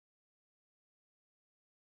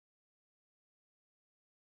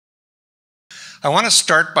I want to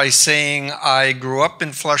start by saying I grew up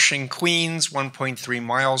in Flushing, Queens, 1.3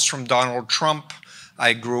 miles from Donald Trump.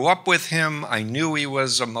 I grew up with him. I knew he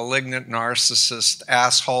was a malignant narcissist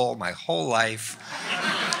asshole my whole life.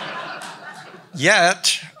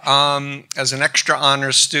 Yet, as an extra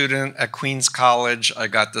honors student at Queens College, I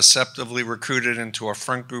got deceptively recruited into a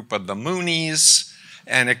front group of the Moonies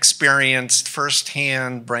and experienced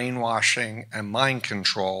firsthand brainwashing and mind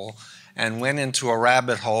control, and went into a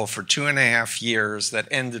rabbit hole for 2.5 years that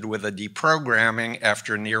ended with a deprogramming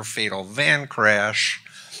after a near-fatal van crash.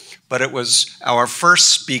 But it was our first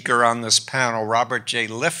speaker on this panel, Robert J.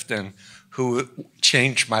 Lifton, who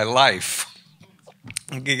changed my life.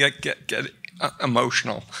 Get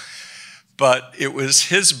emotional. But it was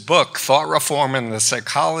his book, Thought Reform and the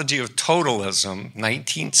Psychology of Totalism,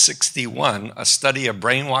 1961, a study of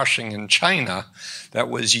brainwashing in China, that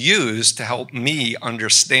was used to help me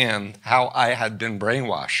understand how I had been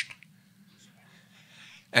brainwashed.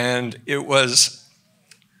 And it was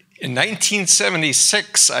in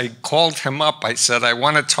 1976, I called him up. I said, I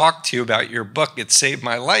want to talk to you about your book. It saved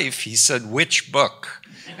my life. He said, which book?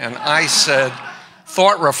 And I said,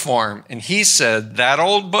 Thought Reform. And he said, that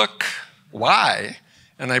old book? Why?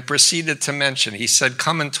 And I proceeded to mention, he said,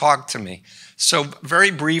 come and talk to me. So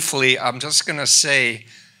very briefly, I'm just going to say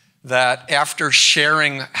that after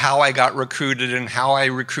sharing how I got recruited and how I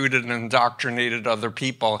recruited and indoctrinated other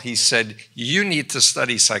people, he said, you need to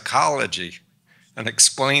study psychology and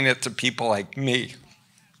explain it to people like me.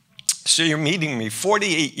 So you're meeting me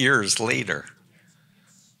 48 years later.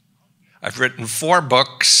 I've written 4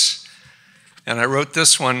 books, and I wrote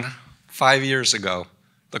this one 5 years ago,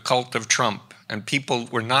 The Cult of Trump, and people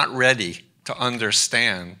were not ready to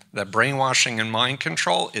understand that brainwashing and mind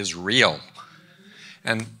control is real.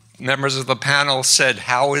 And members of the panel said,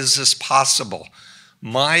 how is this possible?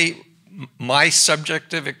 My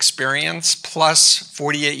subjective experience plus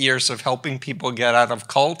 48 years of helping people get out of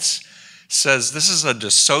cults says this is a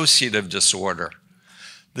dissociative disorder.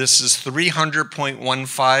 This is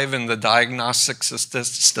 300.15 in the Diagnostic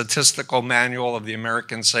Statistical Manual of the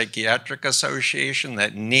American Psychiatric Association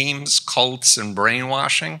that names cults and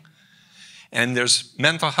brainwashing. And there's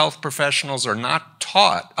mental health professionals are not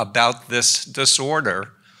taught about this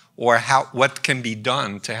disorder or what can be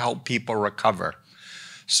done to help people recover.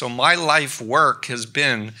 So my life work has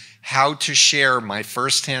been how to share my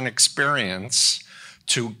firsthand experience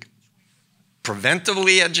to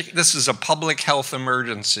preventively educate. This is a public health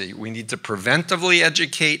emergency. We need to preventively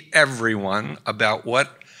educate everyone about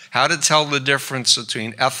how to tell the difference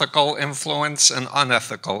between ethical influence and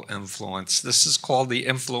unethical influence. This is called the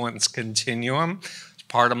influence continuum. It's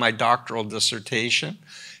part of my doctoral dissertation.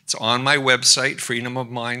 It's on my website,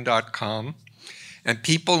 freedomofmind.com. And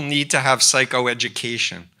people need to have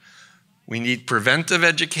psychoeducation. We need preventive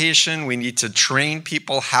education. We need to train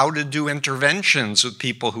people how to do interventions with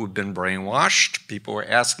people who've been brainwashed. People were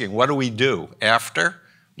asking, what do we do after?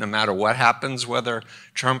 No matter what happens, whether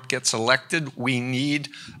Trump gets elected, we need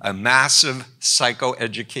a massive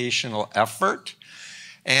psychoeducational effort.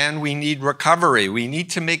 And we need recovery. We need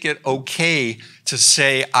to make it okay to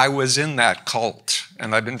say, I was in that cult.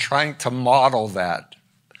 And I've been trying to model that.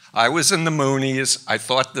 I was in the Moonies. I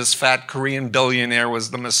thought this fat Korean billionaire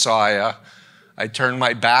was the Messiah. I turned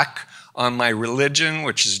my back on my religion,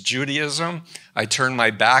 which is Judaism. I turned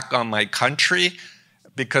my back on my country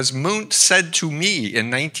because Moon said to me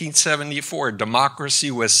in 1974,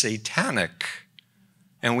 democracy was satanic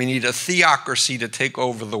and we need a theocracy to take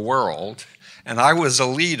over the world. And I was a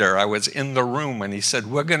leader. I was in the room, and he said,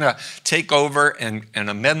 we're going to take over and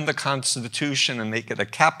amend the Constitution and make it a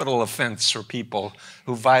capital offense for people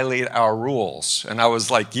who violate our rules. And I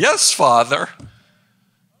was like, yes, Father.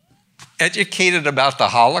 Educated about the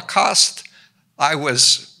Holocaust, I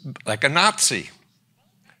was like a Nazi.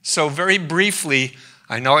 So very briefly,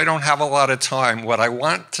 I know I don't have a lot of time. What I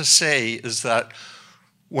want to say is that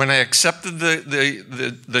when I accepted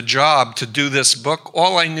the job to do this book,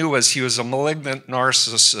 all I knew was he was a malignant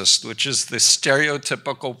narcissist, which is the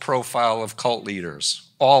stereotypical profile of cult leaders,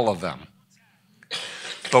 all of them.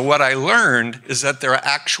 But what I learned is that there are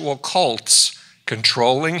actual cults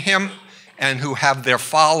controlling him and who have their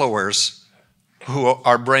followers who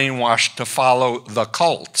are brainwashed to follow the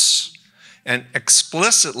cults. And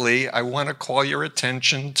explicitly, I want to call your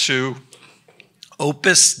attention to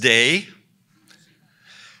Opus Dei.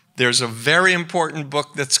 There's a very important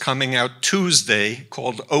book that's coming out Tuesday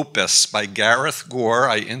called Opus by Gareth Gore.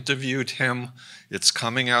 I interviewed him. It's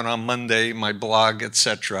coming out on Monday, my blog,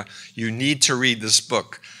 etc. You need to read this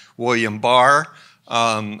book. William Barr,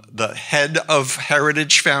 the head of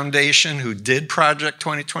Heritage Foundation, who did Project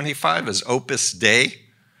 2025, is Opus Dei.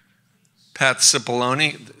 Pat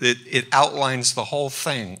Cipollone, it outlines the whole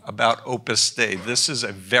thing about Opus Dei. This is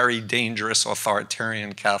a very dangerous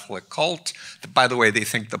authoritarian Catholic cult. By the way, they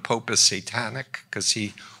think the Pope is satanic because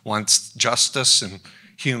he wants justice and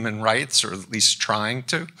human rights, or at least trying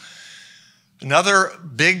to. Another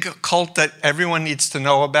big cult that everyone needs to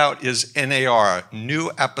know about is NAR, New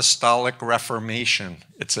Apostolic Reformation.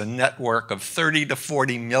 It's a network of 30 to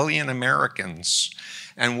 40 million Americans.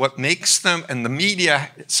 And what makes them, and the media,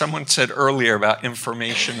 someone said earlier about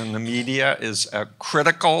information in the media is a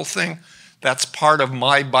critical thing. That's part of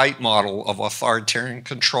my bite model of authoritarian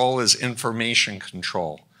control, is information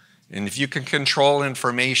control. And if you can control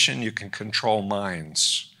information, you can control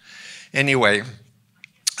minds. Anyway,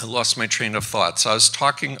 I lost my train of thought. So I was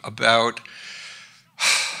talking about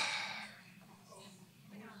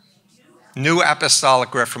New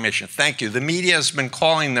Apostolic Reformation. Thank you. The media has been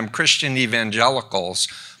calling them Christian evangelicals.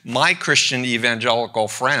 My Christian evangelical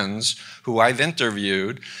friends, who I've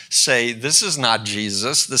interviewed, say this is not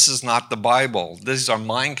Jesus, this is not the Bible. These are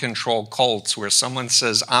mind control cults where someone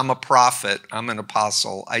says, I'm a prophet, I'm an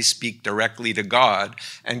apostle, I speak directly to God,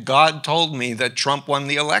 and God told me that Trump won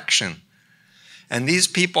the election. And these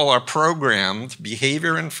people are programmed,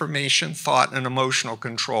 behavior, information, thought, and emotional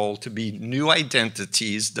control, to be new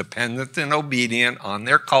identities, dependent and obedient on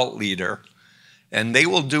their cult leader, and they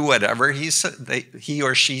will do whatever he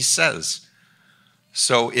or she says.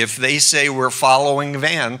 So if they say we're following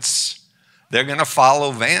Vance, they're going to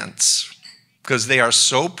follow Vance because they are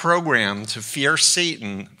so programmed to fear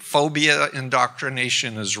Satan. Phobia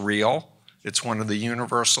indoctrination is real. It's one of the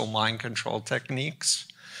universal mind control techniques.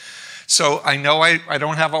 So I know I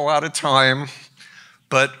don't have a lot of time,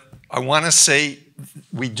 but I want to say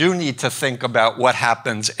we do need to think about what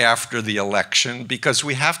happens after the election, because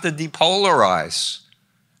we have to depolarize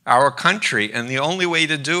our country. And the only way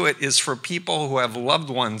to do it is for people who have loved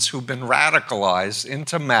ones who've been radicalized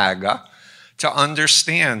into MAGA to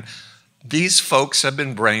understand these folks have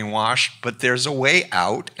been brainwashed, but there's a way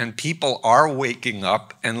out, and people are waking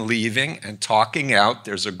up and leaving and talking out.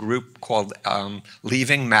 There's a group called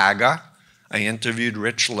Leaving MAGA. I interviewed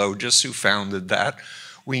Rich Logis, who founded that.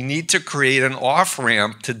 We need to create an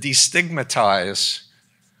off-ramp to destigmatize.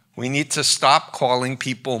 We need to stop calling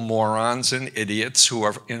people morons and idiots who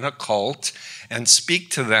are in a cult and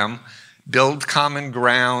speak to them, build common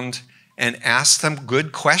ground, and ask them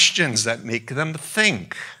good questions that make them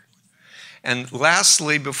think. And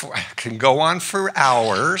lastly, before I can go on for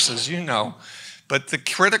hours, as you know, but the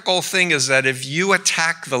critical thing is that if you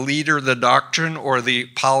attack the leader, the doctrine, or the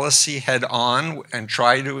policy head on and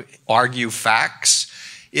try to argue facts,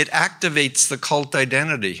 it activates the cult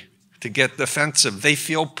identity to get defensive. They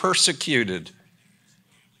feel persecuted.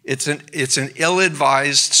 It's an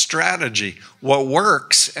ill-advised strategy. What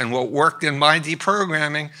works, and what worked in my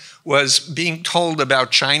deprogramming, was being told about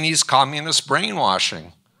Chinese communist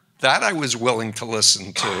brainwashing. That I was willing to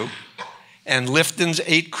listen to. And Lifton's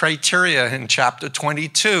 8 criteria in chapter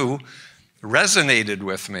 22 resonated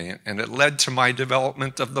with me, and it led to my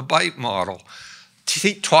development of the bite model.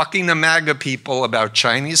 Talking to MAGA people about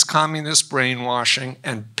Chinese communist brainwashing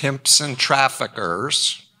and pimps and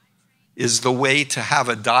traffickers is the way to have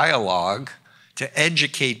a dialogue to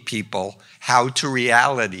educate people how to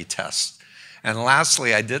reality test. And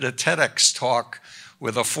lastly, I did a TEDx talk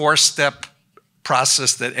with a 4-step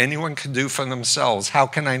process that anyone can do for themselves. How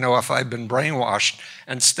can I know if I've been brainwashed?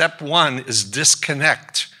 And step 1 is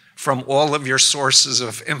disconnect from all of your sources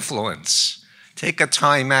of influence. Take a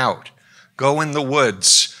time out. Go in the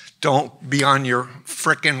woods. Don't be on your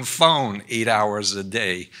frickin' phone 8 hours a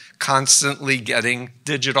day, constantly getting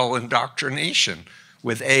digital indoctrination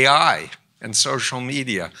with AI and social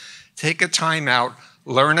media. Take a time out.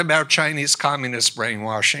 Learn about Chinese communist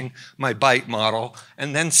brainwashing, my bite model,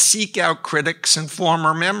 and then seek out critics and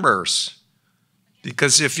former members.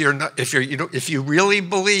 Because if you really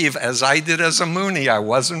believe, as I did as a Moonie, I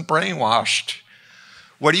wasn't brainwashed,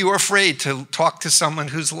 what are you afraid to talk to someone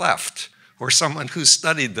who's left or someone who's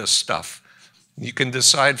studied this stuff? You can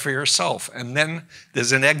decide for yourself. And then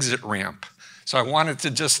there's an exit ramp. So I wanted to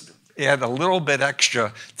just add a little bit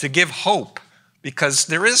extra to give hope, because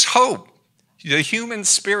there is hope. The human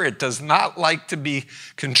spirit does not like to be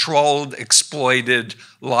controlled, exploited,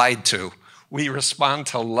 lied to. We respond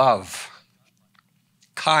to love,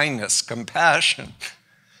 kindness, compassion.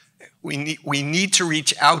 We need to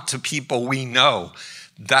reach out to people we know.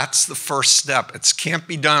 That's the first step. It can't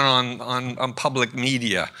be done on public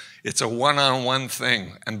media. It's a one-on-one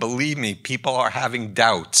thing. And believe me, people are having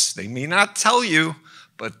doubts. They may not tell you,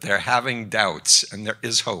 but they're having doubts, and there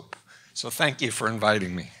is hope. So thank you for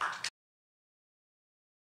inviting me.